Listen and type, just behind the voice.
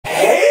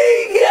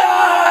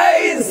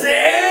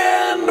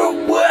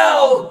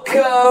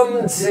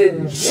to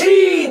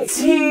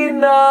GT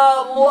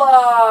Not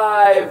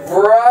Live,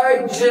 where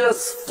I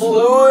just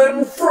flew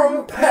in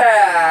from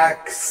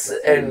PAX,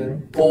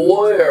 and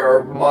boy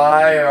are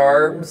my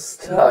arms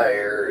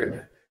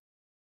tired.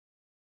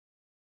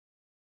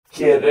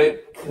 Get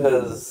it?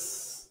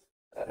 'Cause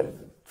I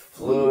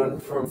flew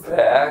in from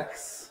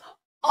PAX.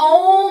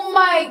 Oh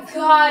my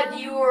god,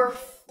 you were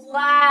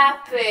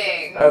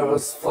flapping. I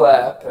was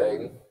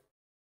flapping.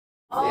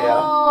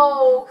 Yeah.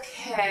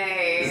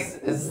 Okay.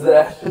 Is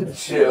that a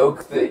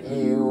joke that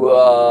you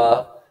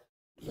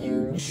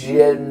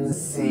Gen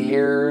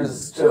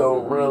Zers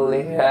don't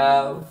really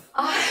have?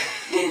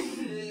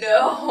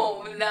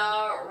 No,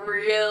 not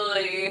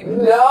really.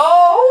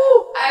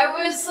 No?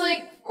 I was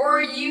like,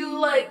 were you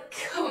like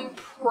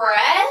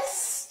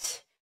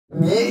compressed?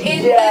 In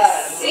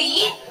Yes. the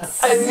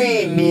seats? I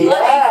mean,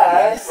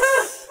 yes.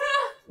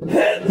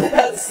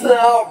 That's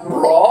not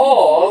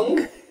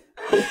wrong.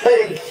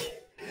 Like,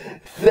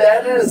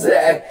 that is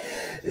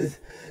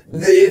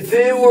if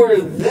it were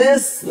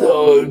this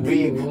though, it'd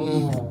be,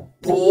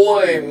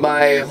 boy,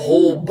 my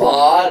whole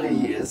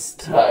body is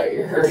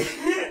tired.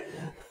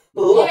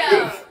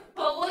 Yeah,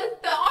 but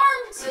with the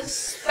arms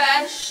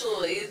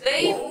especially,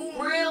 they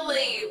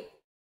really,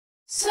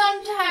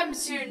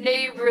 sometimes your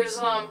neighbors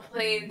on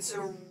planes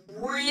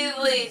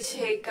really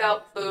take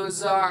up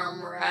those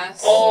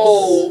armrests.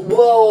 Oh,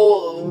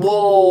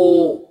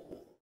 well,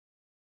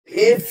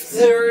 if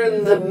they're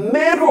in the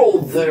middle,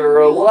 they're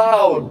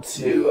allowed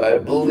to. I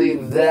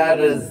believe that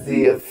is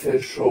the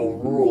official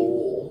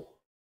rule.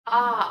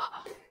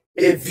 Ah.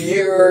 If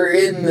you're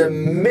in the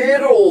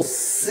middle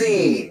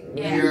seat,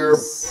 Yes. your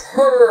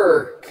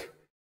perk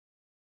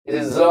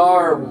is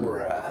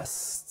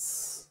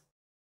armrests.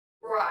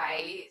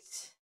 Right.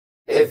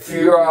 If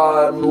you're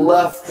on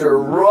left or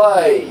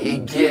right, you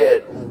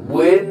get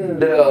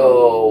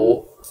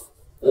window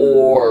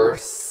or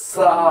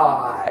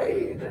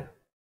side.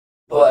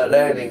 But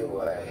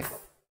anyway,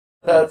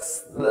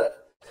 that's the...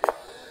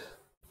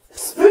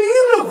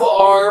 Speaking of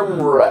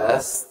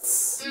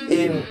armrests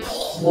in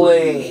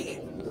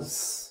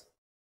planes,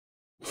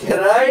 can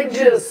I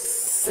just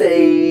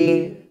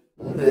say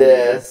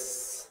this?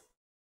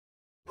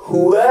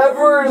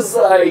 Whoever's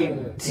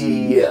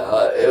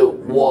idea it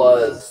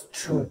was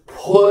to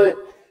put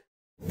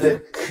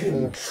the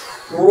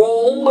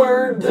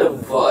controller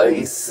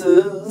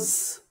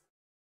devices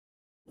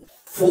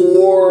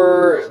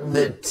for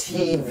the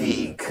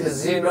TV,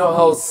 because you know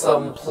how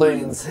some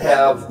planes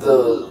have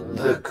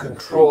the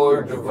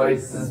controller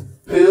devices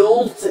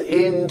built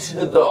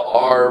into the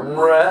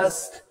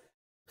armrest?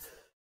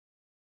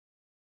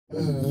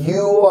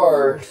 You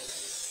are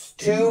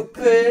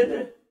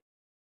stupid,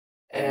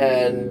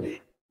 and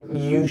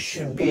you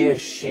should be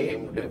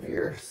ashamed of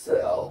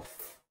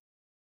yourself.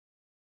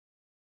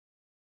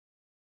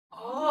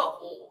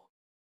 Oh.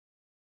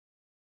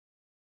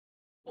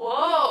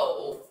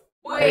 Whoa.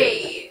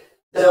 Wait.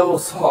 That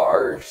was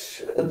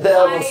harsh.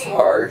 That was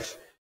harsh.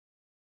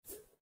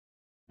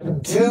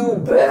 Do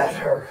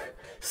better.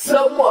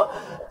 Someone,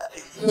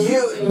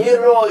 you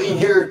know,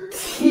 your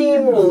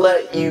team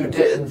let you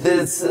do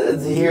this.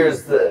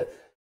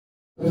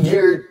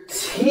 Your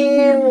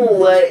team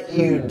let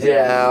you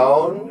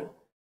down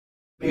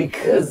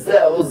because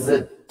that was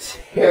a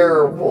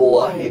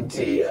terrible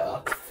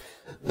idea.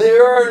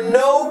 There are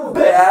no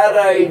bad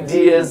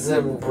ideas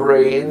in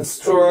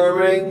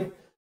brainstorming.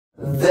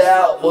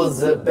 That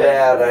was a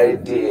bad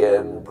idea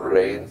in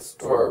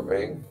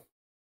brainstorming.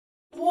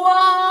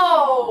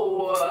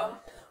 Whoa!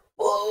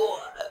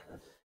 Well,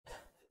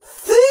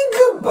 think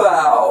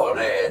about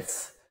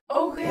it.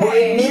 Okay.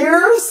 When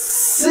you're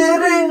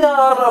sitting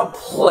on a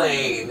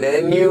plane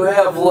and you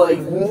have like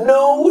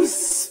no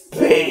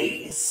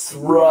space,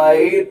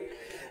 right?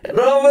 And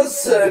all of a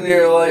sudden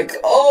you're like,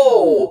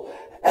 oh,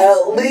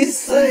 at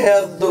least I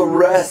have the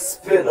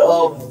respite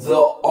of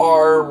the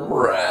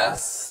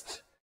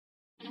armrest.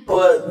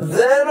 But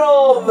then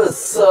all of a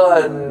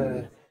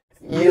sudden,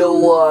 you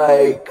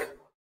like,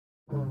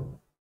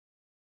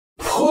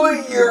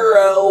 put your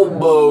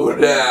elbow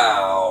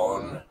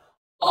down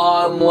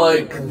on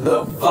like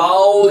the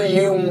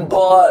volume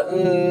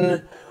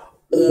button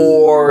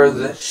or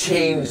the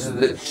change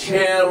the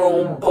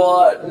channel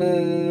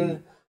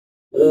button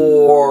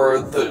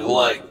or the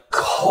like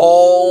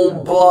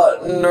call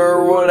button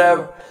or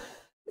whatever.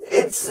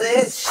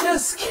 It's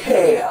just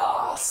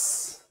chaos.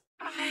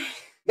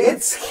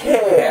 It's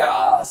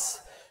chaos.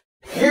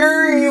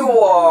 Here you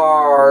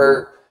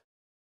are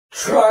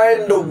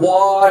trying to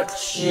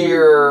watch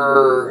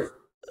your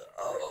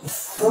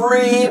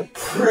free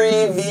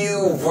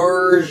preview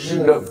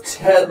version of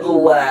Ted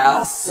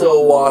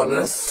Lasso on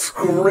a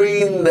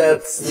screen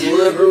that's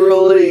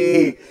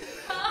literally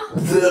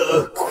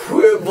the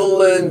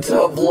equivalent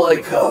of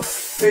like a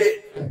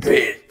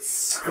Fitbit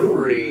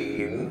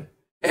screen.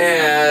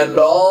 And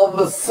all of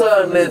a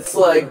sudden it's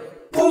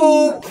like,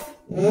 boop!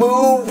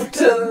 Move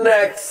to the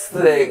next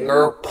thing,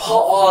 or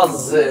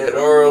pause it,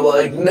 or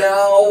like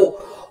now,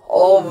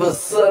 all of a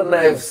sudden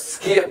I've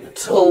skipped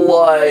to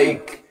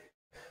like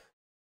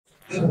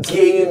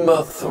Game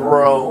of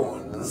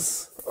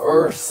Thrones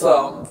or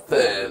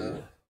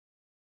something,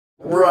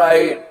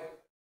 right?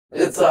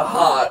 It's a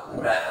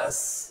hot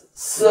mess.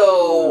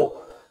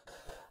 So,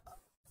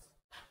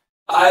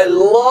 I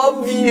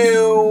love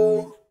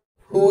you,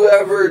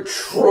 whoever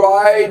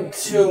tried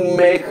to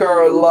make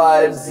our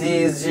lives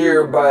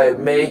easier by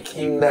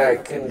making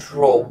that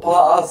control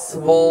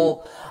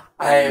possible.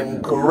 I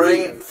am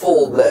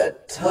grateful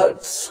that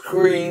touch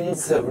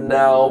screens have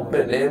now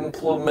been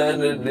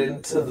implemented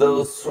into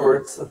those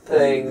sorts of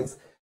things.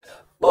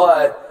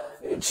 But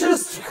it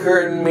just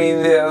occurred to me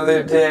the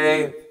other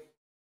day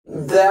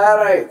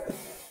that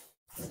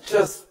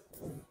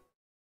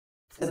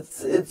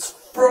it's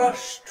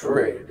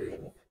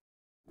frustrating,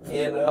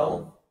 you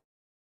know?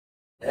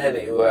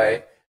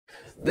 Anyway,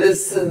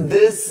 this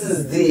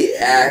is the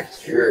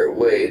accurate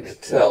way to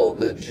tell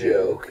the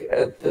joke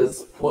at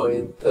this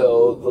point,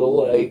 though. The,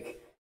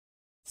 like,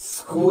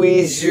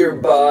 squeeze your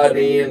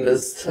body in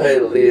as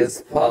tightly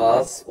as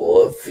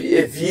possible.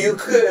 If you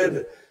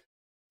could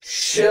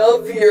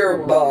shove your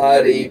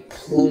body,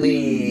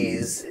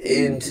 please,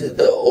 into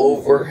the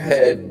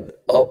overhead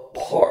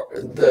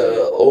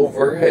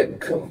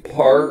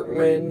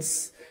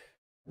compartments,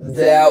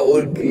 that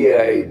would be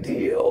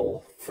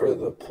ideal for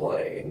the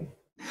plane.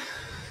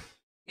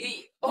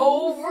 The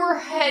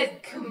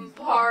overhead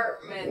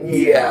compartment.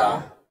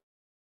 Yeah.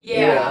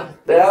 Yeah.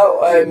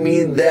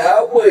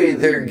 That way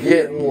they're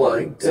getting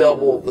like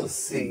double the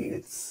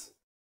seats.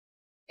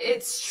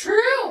 It's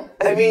true.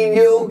 I mean,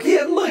 you'll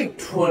get like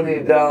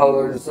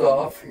 $20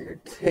 off your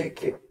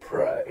ticket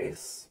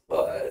price,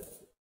 but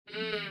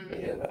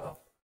you know,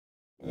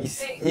 you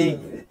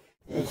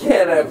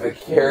can't have a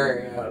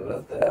carry-on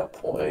at that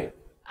point.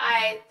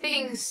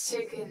 Things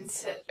to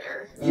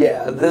consider.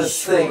 Yeah,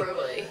 this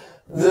Surely.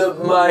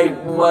 thing.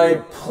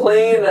 My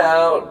plane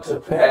out to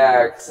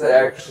PAX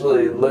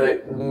actually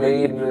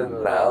made an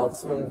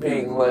announcement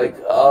being like,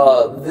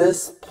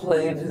 this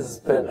plane has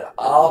been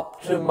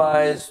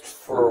optimized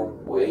for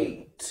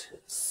weight.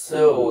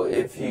 So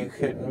if you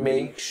could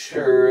make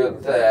sure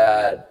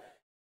that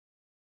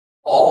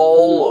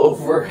all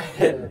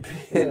overhead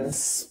bin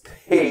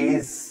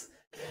space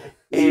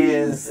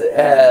is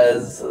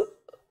as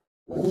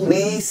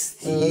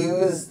least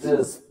used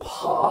as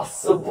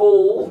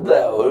possible,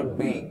 that would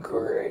be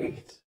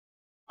great.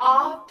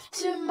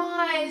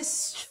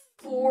 Optimized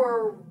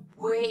for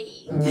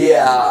weight.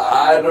 Yeah,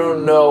 I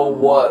don't know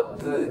what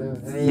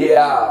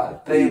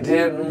they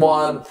didn't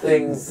want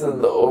things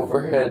in the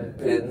overhead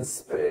bin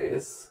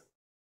space.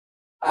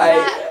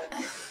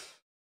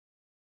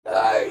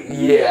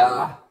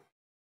 Yeah.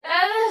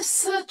 That is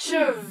such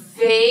a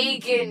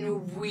vague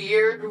and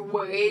weird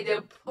way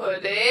to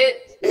put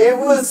it. It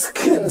was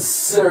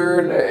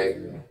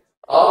concerning,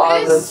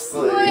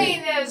 honestly. This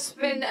plane has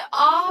been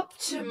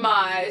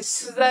optimized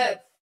so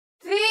that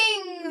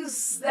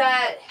things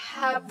that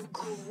have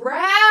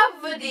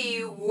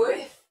gravity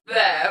with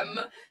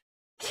them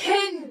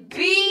can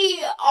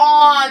be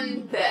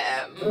on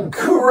them.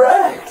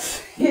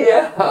 Correct.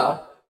 Yeah.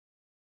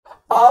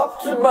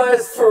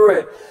 Optimized for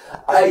it.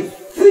 I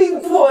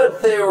think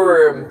what they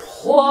were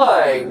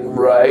implying,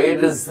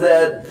 right, is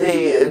that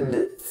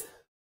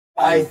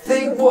I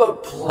think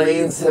what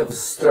planes have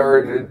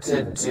started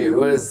to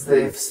do is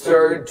they've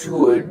started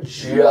to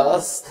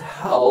adjust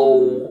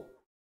how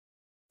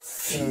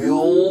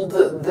fueled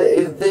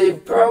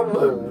they've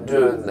probably been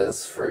doing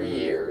this for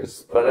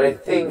years, but I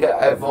think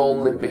I've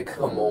only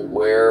become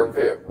aware of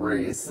it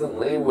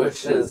recently,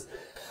 which is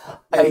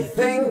I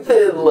think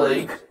they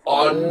like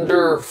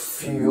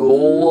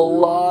underfuel a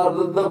lot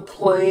of the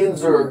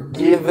planes or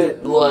give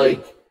it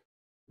like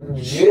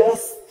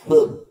just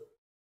the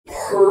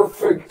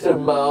perfect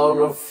amount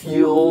of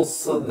fuel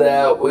so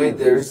that way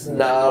there's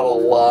not a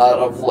lot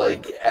of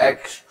like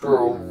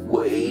extra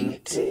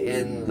weight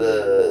in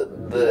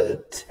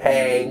the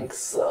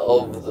tanks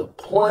of the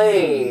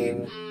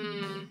plane.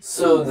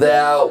 So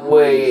that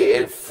way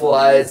it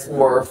flies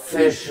more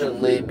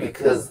efficiently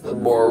because the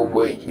more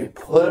weight you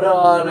put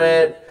on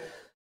it,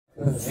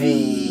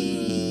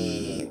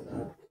 the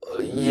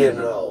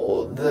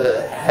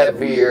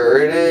heavier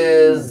it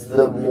is,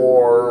 the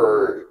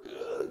more,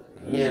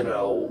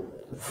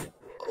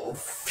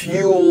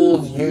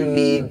 fuel you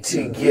need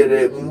to get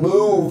it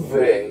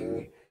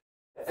moving.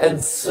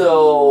 And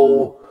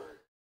so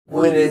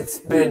when it's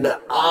been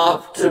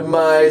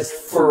optimized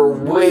for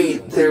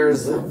weight,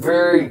 there's a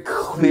very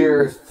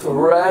clear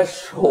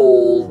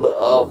threshold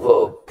of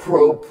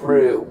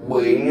appropriate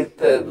weight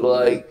that,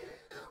 like,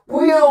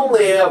 we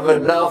only have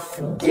enough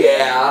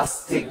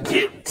gas to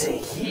get to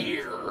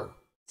here.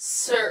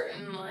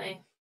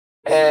 Certainly.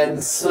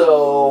 And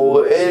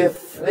so,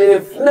 if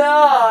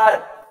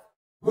not,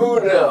 who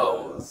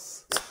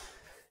knows?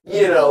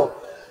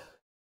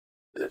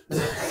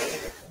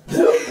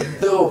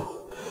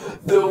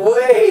 The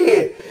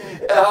way,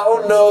 I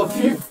don't know if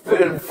you've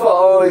been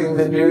following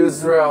the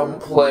news around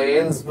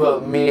planes,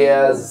 but me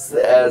as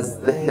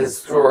the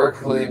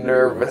historically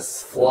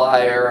nervous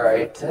flyer,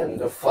 I tend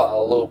to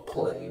follow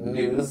plane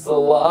news a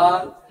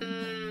lot.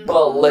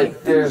 But,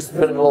 like, there's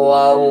been a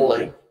lot of,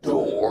 like,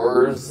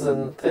 doors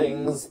and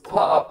things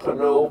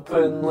popping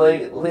open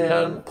lately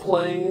on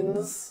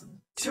planes.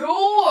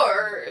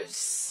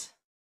 Doors?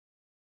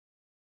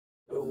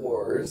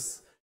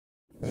 Doors.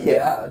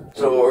 Yeah,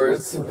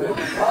 doors have been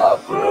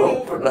popping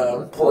open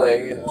on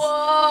planes.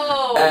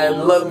 Whoa!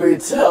 And let me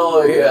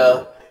tell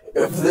you,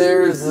 if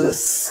there's a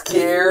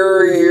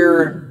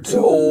scarier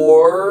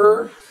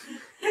door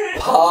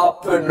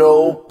popping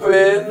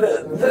open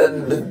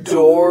than the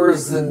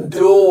doors and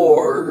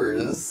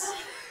doors,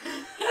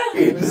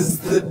 it is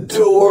the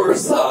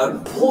doors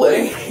on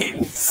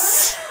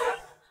planes.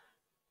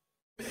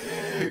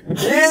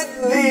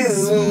 Get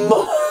these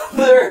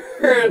mother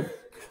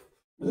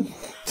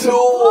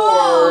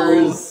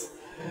doors.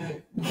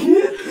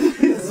 Get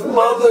these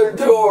mother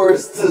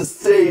doors to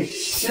stay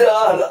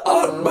shut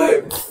on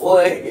my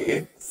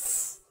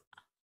planes.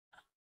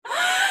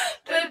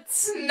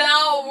 That's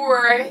not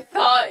where I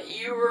thought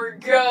you were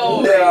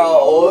going.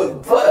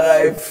 No,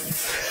 but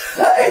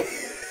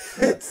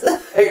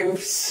I'm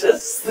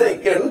just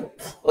thinking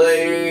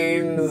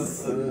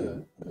planes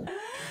and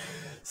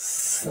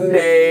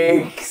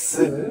snakes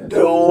and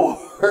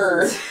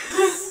doors.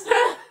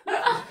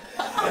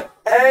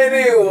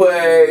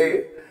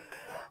 Anyway,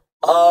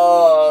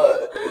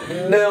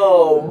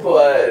 no,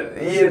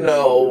 but, you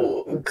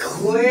know,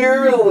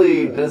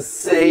 clearly to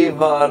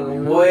save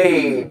on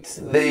weight,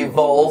 they've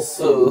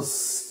also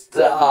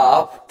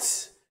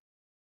stopped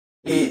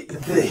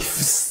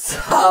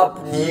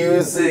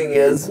using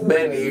as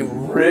many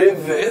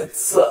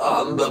rivets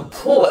on the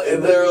plane.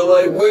 They're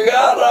like, we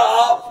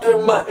gotta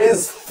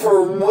optimize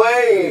for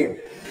weight.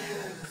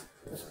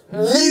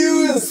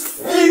 Use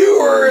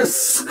fewer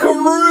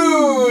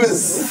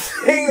screws.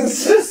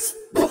 Things just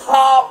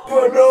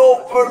popping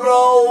open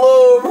all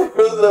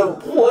over the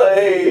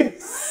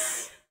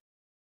place.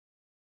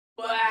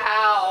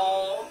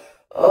 Wow.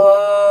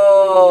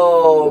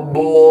 Oh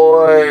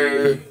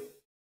boy.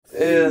 It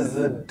is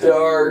a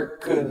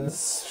dark and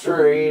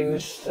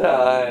strange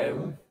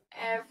time.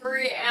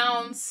 Every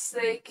ounce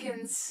they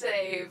can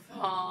save,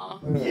 huh?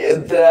 Yeah,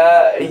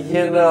 that,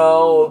 you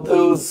know,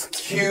 those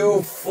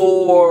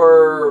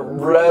Q4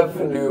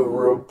 revenue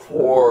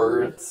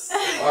reports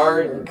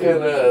aren't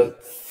gonna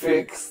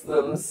fix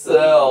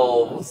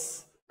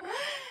themselves.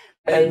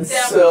 And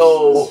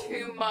so,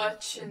 too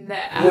much in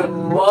the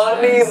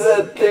money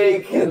that they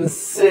can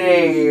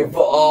save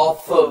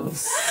off of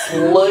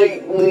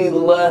slightly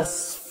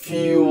less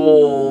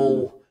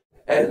fuel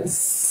and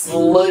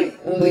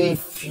slightly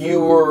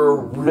fewer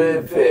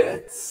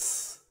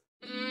rivets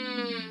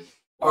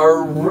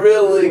are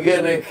really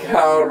gonna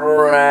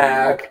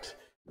counteract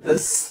the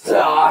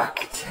stock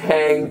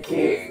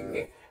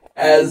tanking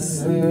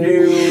as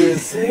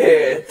news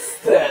hits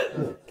that,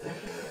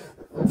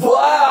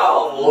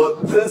 wow,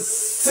 the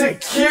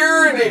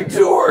security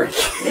door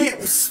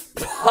keeps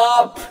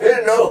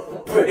popping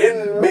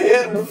open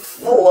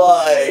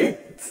mid-flight.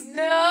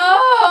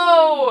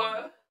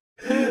 No!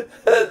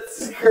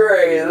 That's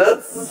great.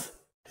 That's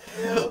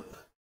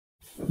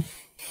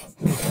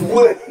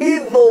weigh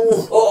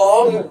the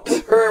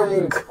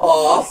long-term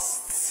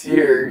costs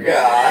here,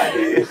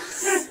 guys.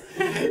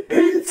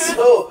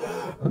 So,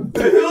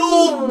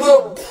 build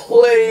the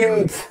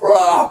plane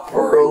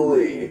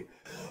properly.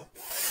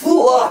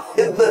 Fly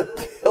the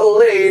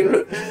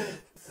plane.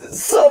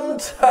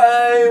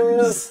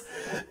 Sometimes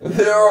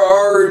there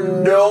are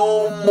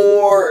no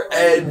more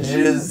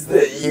edges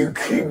that you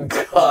can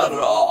cut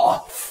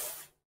off.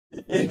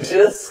 You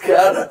just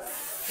gotta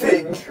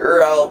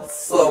figure out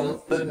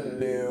something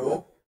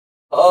new.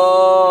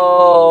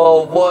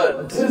 Oh,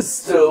 what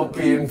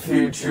dystopian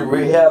future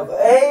we have.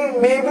 Hey,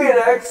 maybe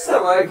next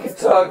time I could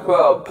talk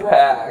about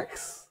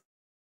packs.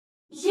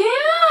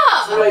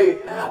 Yeah!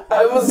 Wait,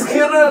 I was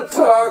gonna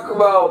talk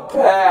about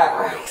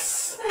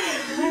packs,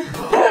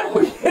 but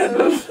we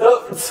ended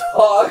up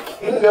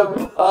talking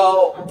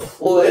about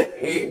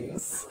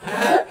planes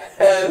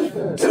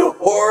and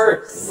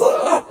doors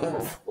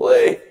on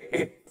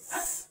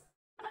planes.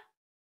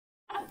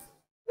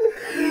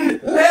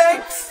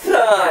 Next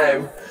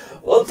time,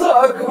 we'll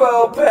talk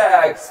about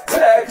PAX.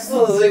 PAX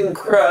was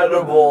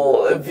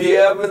incredible. If you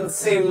haven't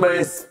seen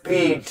my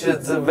speech,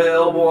 it's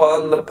available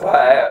on the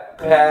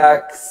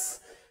PAX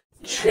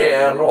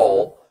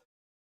channel.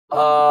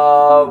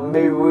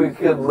 Maybe we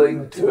could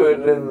link to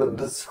it in the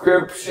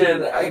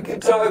description. I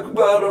could talk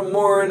about it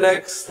more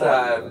next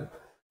time.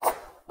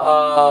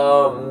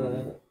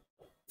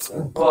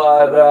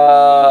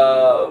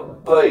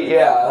 But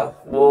yeah,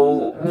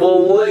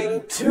 we'll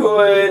link to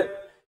it.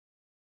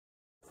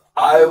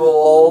 I will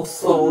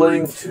also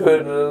link to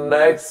it in the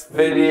next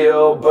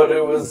video, but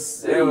it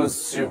was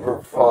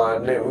super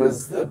fun. It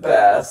was the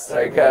best.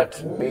 I got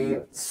to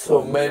meet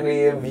so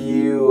many of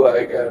you.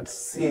 I got to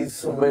see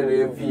so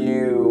many of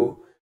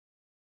you.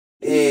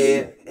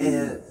 It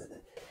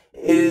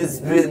has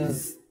been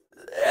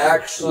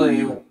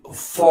actually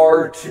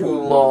far too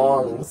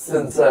long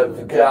since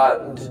I've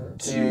gotten to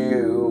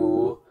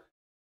do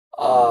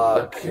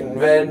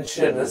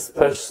convention,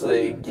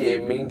 especially a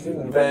gaming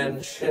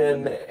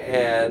convention,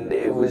 and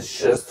it was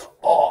just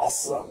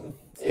awesome.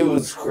 It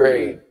was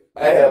great.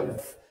 I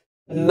have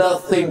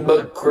nothing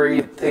but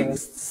great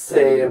things to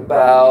say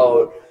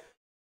about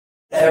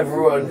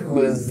everyone who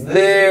was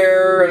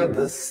there,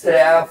 the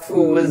staff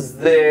who was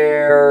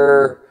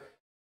there.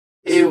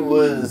 It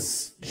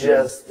was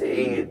just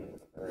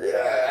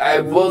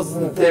I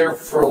wasn't there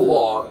for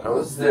long. I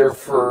was there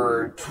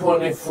for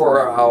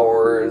 24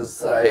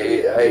 hours.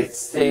 I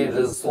stayed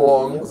as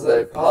long as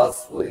I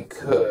possibly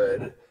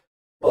could.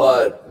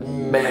 But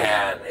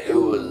man, it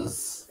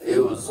was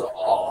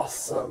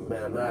awesome,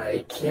 and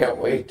I can't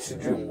wait to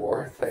do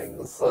more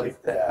things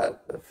like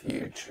that in the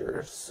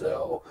future.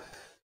 So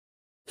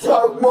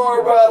talk more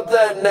about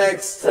that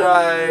next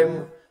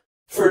time.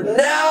 For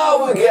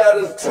now, we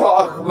gotta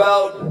talk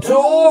about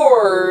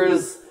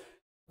doors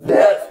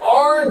that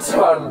aren't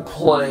on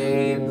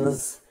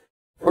planes.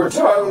 We're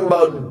talking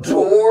about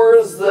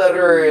doors that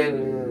are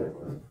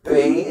in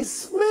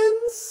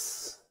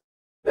basements?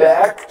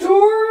 Back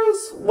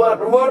doors?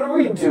 What are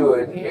we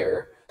doing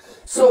here?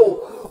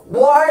 So,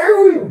 why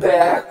are we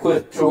back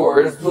with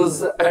doors?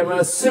 I'm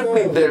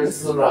assuming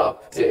there's an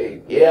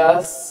update,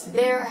 yes?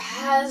 There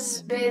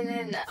has been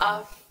an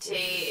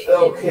update.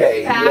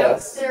 Okay, in fact,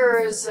 yes.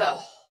 There is a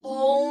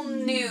whole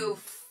new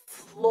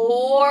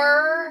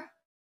floor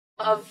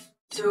of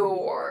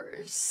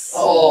doors.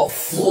 Oh,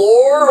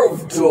 floor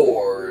of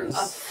doors.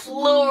 A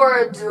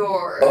floor of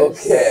doors.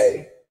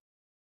 Okay.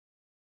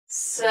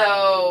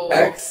 So,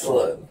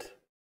 excellent.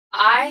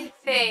 I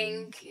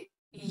think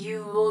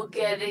you will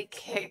get a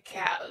kick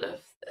out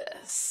of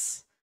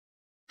this.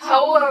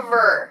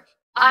 However,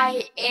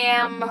 I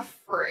am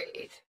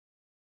afraid.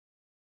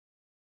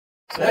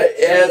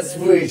 As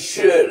we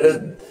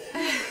should.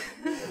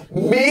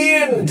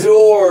 Me and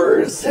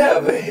doors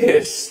have a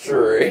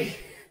history.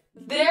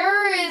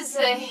 There is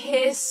a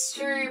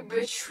history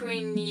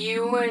between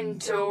you and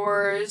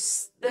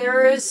doors.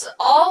 There is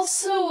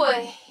also a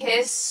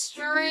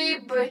history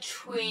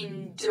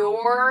between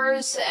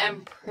doors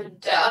and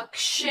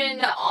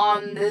production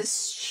on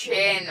this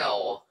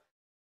channel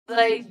that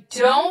I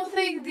don't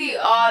think the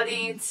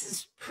audience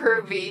is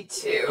privy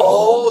to.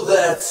 Oh,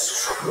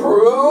 that's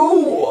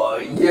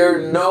true.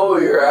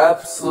 You're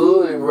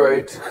absolutely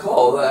right to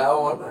call that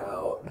one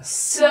out.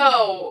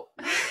 So,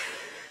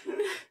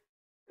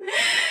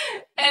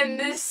 and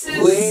this is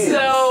Please.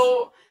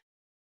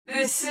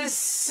 this is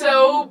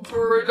so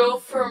brutal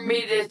for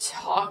me to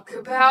talk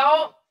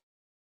about.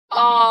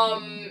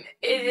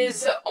 It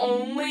is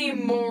only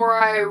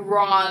more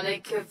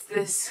ironic if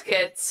this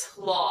gets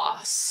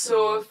lost.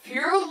 So if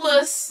you're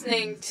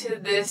listening to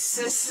this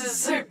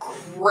is a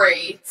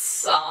great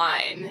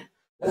sign.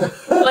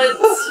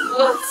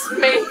 Let's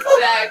make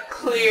that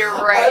clear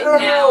right now. I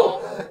don't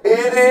know.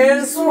 It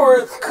is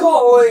worth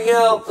calling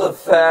out the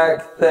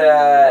fact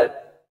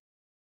that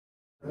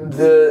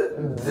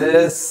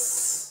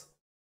this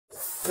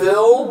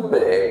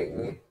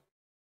filming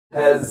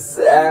has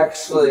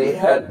actually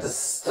had to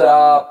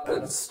stop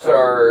and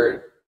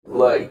start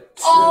like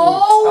 2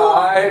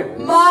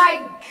 times.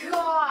 My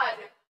God!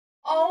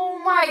 Oh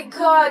my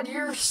God,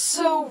 you're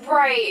so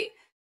right.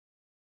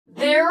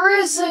 There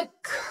is a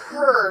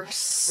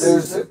curse.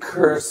 There's a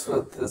curse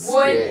with this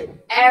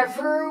game.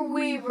 Whenever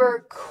we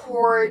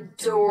record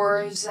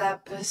Doors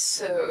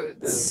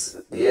episodes.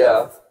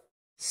 Yeah.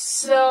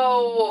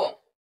 So,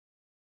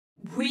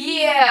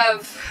 we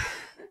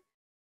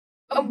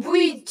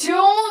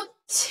don't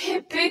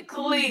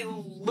typically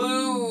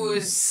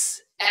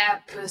lose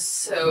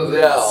episodes.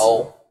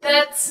 No.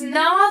 That's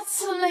not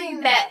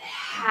something that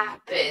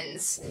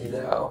happens.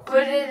 No.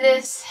 But it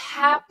has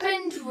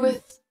happened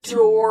with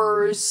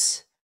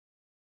Doors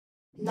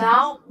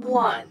not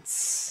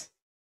once,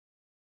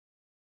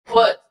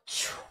 but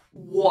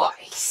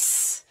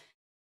twice.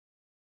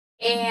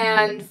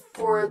 And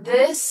for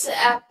this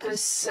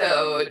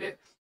episode,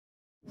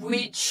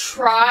 we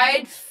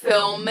tried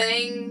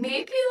filming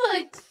maybe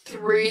like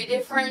 3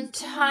 different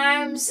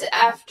times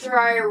after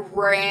I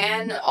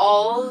ran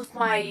all of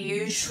my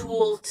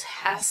usual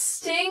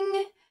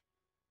testing.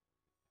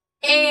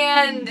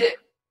 And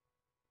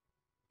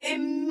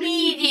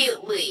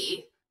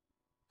immediately,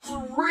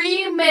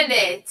 3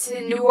 minutes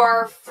into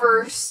our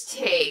first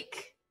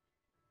take,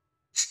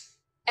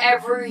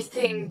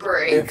 everything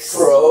breaks. It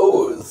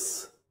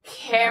froze.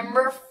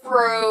 Camera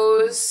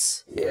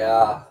froze.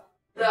 Yeah.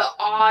 The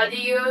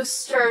audio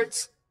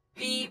starts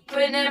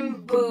beeping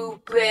and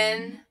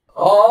booping.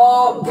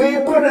 Oh,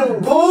 beeping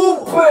and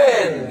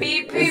booping!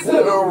 Beep, Is beep,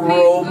 it a boop, beep,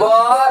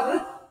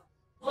 robot?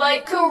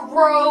 Like a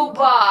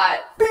robot.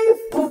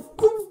 Beep, boop,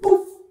 boop,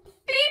 boop.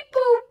 Beep,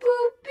 boop,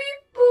 boop,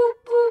 beep, boop,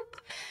 boop.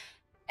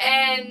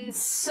 And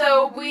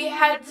so we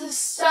had to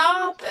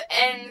stop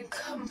and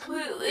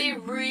completely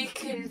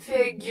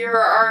reconfigure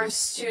our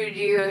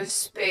studio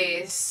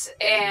space.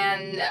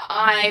 And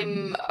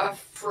I'm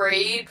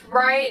afraid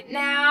right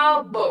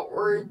now, but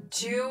we're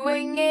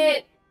doing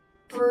it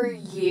for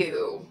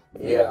you.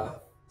 Yeah.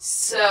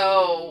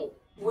 So,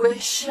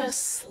 wish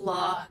us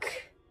luck.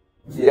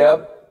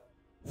 Yep.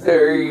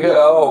 There you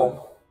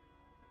go.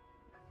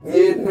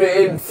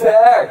 In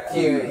fact,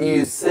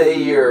 you say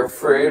you're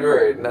afraid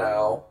right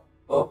now,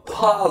 but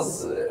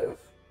positive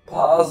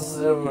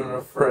and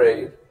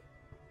afraid.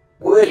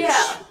 Which,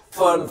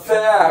 fun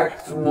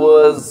fact,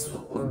 was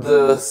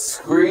the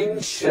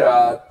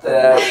screenshot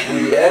that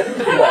we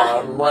ended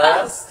on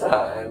last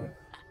time.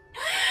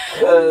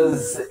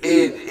 Because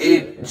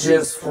it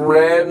just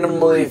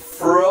randomly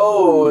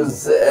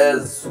froze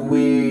as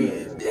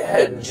we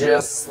had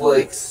just,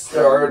 like,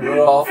 started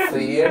off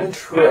the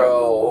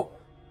intro.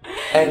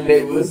 And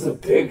it was a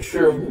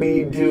picture of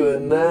me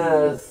doing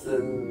this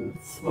and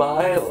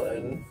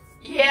smiling.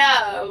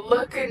 Yeah,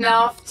 looking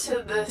off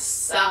to the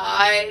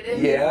side.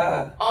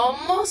 Yeah.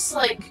 Almost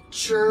like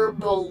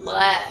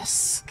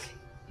gerbilesque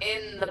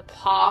in the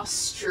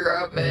posture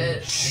of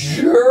it.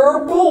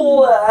 Gerbilesque.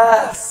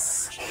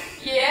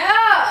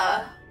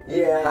 Yeah.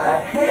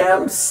 Yeah,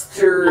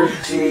 hamster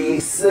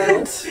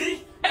adjacent.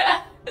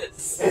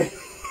 Yes.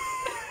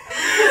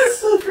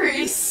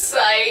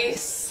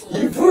 Precise.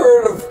 You've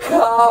heard of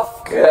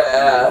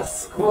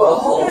Kafkaesque.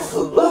 Well,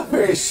 let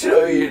me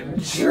show you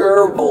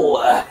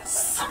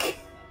gerbilesque.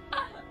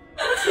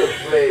 It's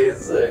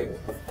amazing.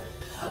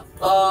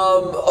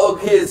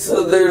 Okay,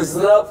 so there's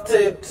an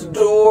update to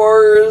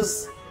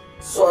doors,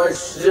 so I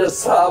should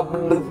just hop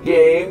into the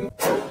game.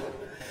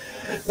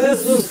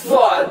 This was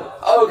fun.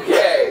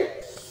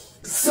 Okay,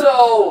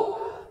 so,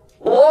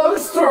 long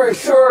story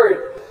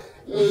short,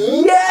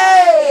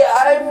 yay!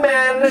 I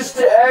managed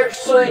to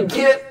actually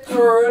get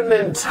through an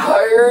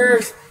entire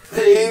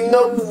thing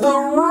of the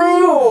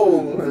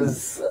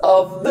rooms,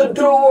 of the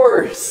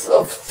doors,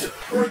 of the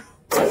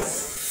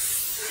rooms.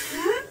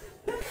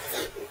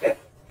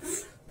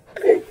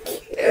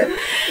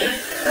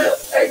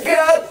 I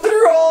got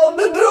through all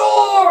the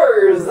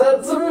doors!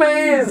 That's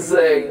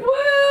amazing!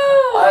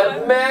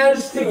 I've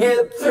managed to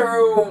get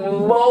through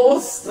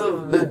most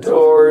of the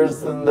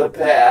doors in the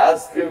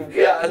past. We've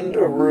gotten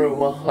to room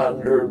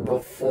 100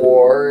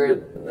 before,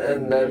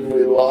 and then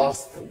we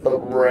lost the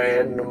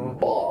random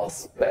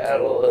boss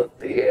battle at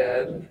the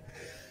end.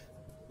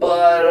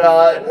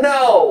 But,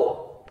 no!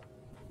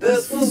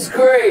 This was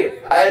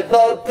great. I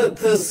thought that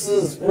this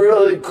was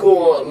really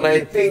cool, and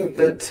I think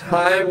the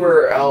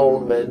timer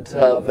element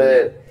of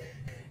it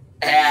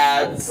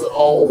adds a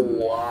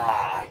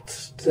lot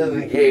to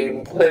the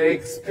gameplay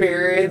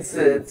experience.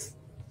 It's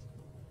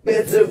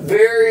a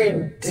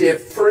very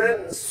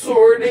different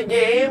sort of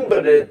game,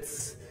 but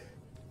it's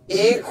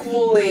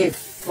equally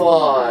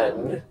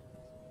fun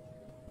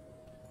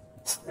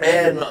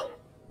and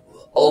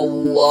a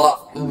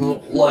lot,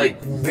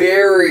 like,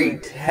 very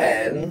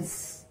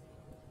tense.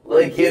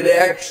 Like, it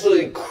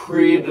actually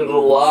created a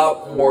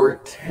lot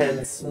more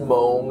tense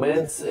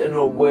moments in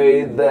a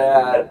way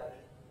that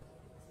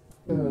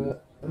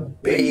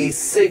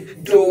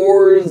Basic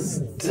Doors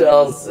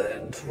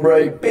doesn't,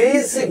 right?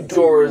 Basic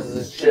Doors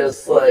is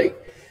just like,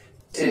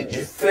 did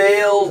you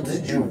fail?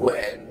 Did you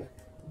win?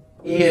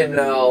 You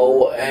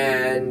know,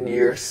 and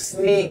you're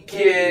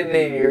sneaking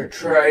and you're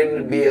trying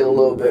to be a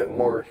little bit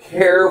more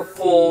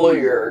careful,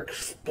 you're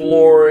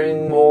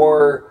exploring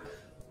more.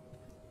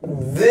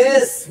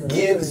 This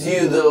gives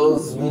you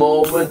those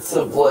moments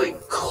of,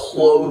 like,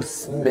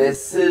 close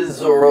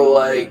misses or,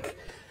 like,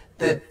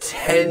 the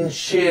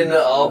tension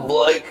of,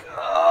 like,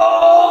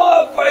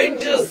 oh, if I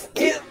just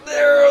get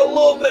there a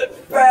little bit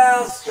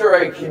faster,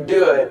 I can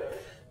do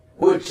it.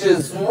 Which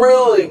is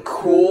really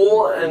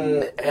cool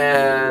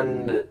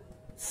and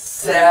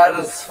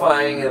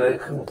satisfying in a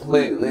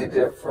completely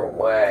different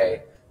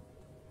way.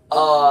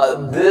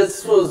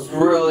 This was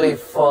really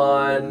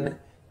fun.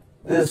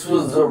 This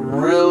was a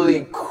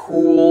really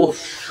cool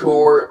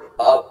short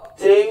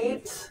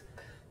update.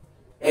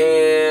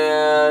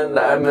 And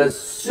I'm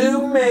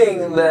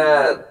assuming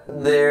that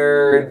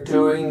they're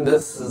doing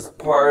this as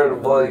part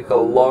of, like, a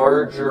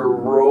larger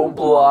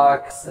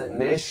Roblox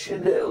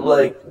initiative.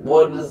 Like,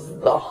 what is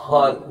the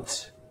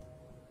hunt?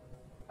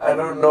 I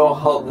don't know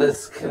how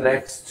this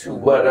connects to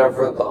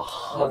whatever the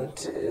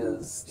hunt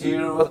is. Do you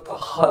know what the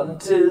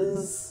hunt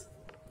is?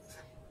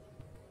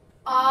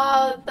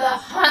 The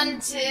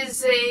hunt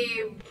is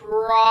a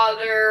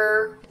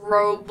broader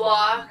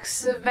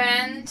Roblox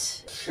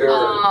event.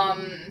 Sure.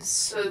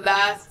 So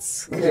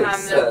that's Makes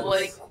kind sense. of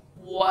like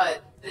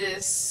what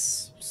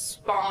this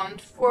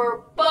spawned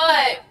for.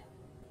 But,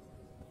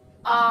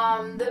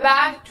 the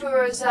back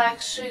door is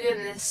actually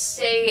gonna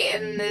stay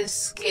in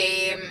this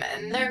game,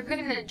 and they're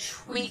gonna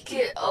tweak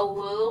it a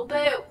little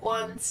bit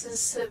once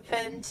this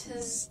event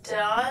is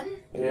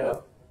done.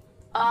 Yeah.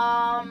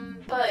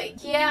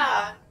 But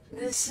yeah.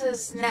 This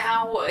is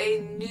now a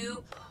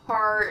new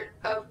part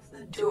of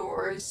the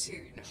Doors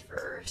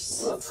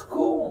universe. That's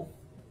cool.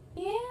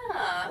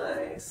 Yeah.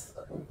 Nice.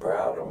 I'm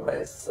proud of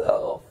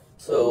myself.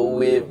 So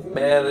we've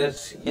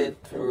managed to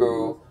get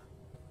through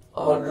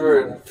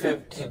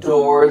 150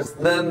 doors.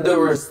 Then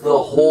there was the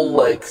whole,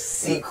 like,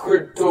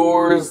 secret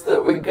doors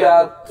that we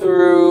got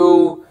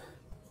through.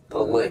 The,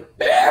 like,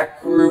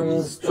 back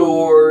rooms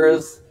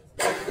doors.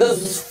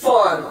 This is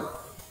fun.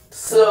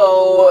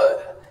 So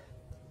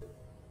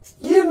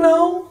you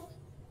know,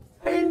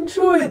 I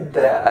enjoyed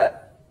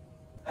that.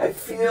 I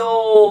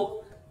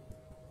feel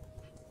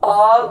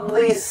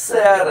oddly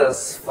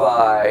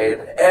satisfied.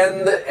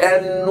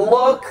 And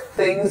look,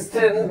 things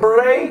didn't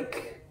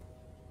break.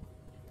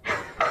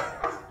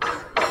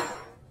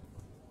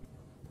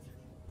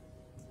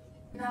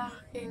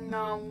 Knocking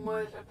on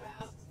wood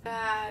about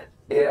that.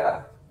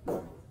 Yeah.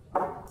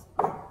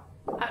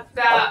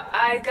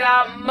 I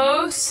got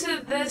most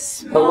of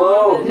this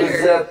Hello, monitor.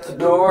 who's at the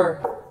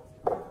door?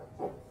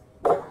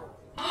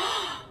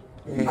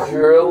 Use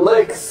your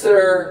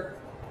elixir.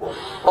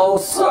 Oh,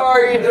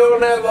 sorry, you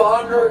don't have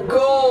 100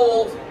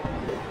 gold.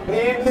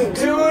 Need to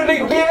do it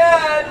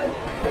again.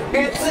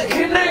 It's a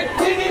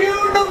connected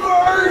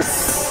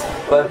universe.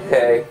 But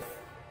hey,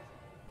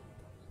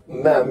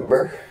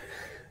 remember,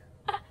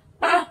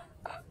 that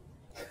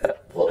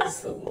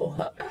wasn't a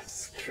live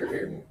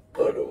stream,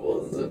 but it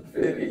was a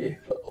video.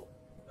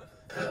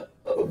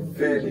 A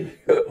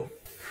video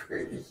for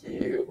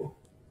you.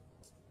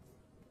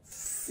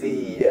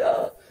 See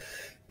ya.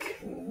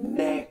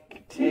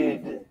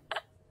 Connected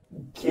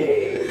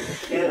game.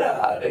 Get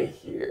out of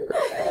here,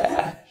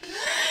 Ash.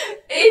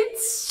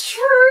 It's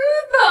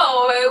true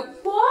though,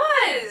 it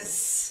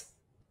was.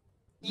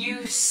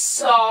 You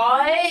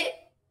saw it?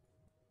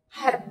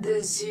 Had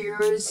the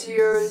 0000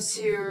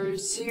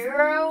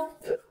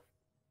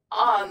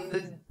 on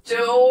the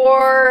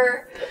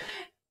door.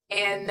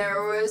 And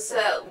there was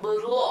that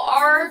little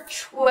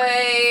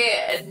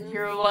archway, and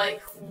you're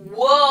like,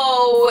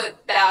 whoa,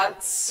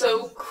 that's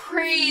so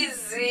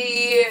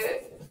crazy.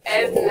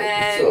 And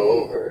then It's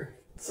over.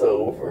 It's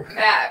over.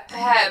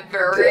 MatPat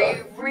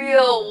very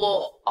real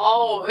will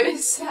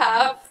always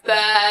have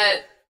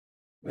that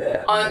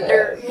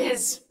under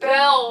his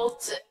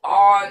belt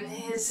on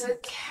his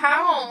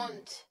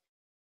account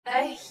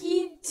that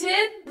he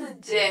did the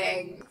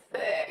dang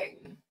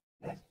thing.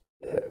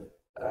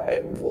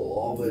 I will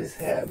always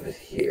have it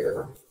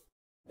here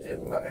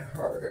in my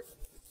heart.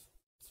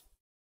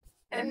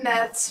 And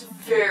that's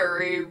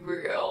very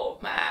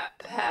real,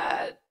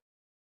 MatPat.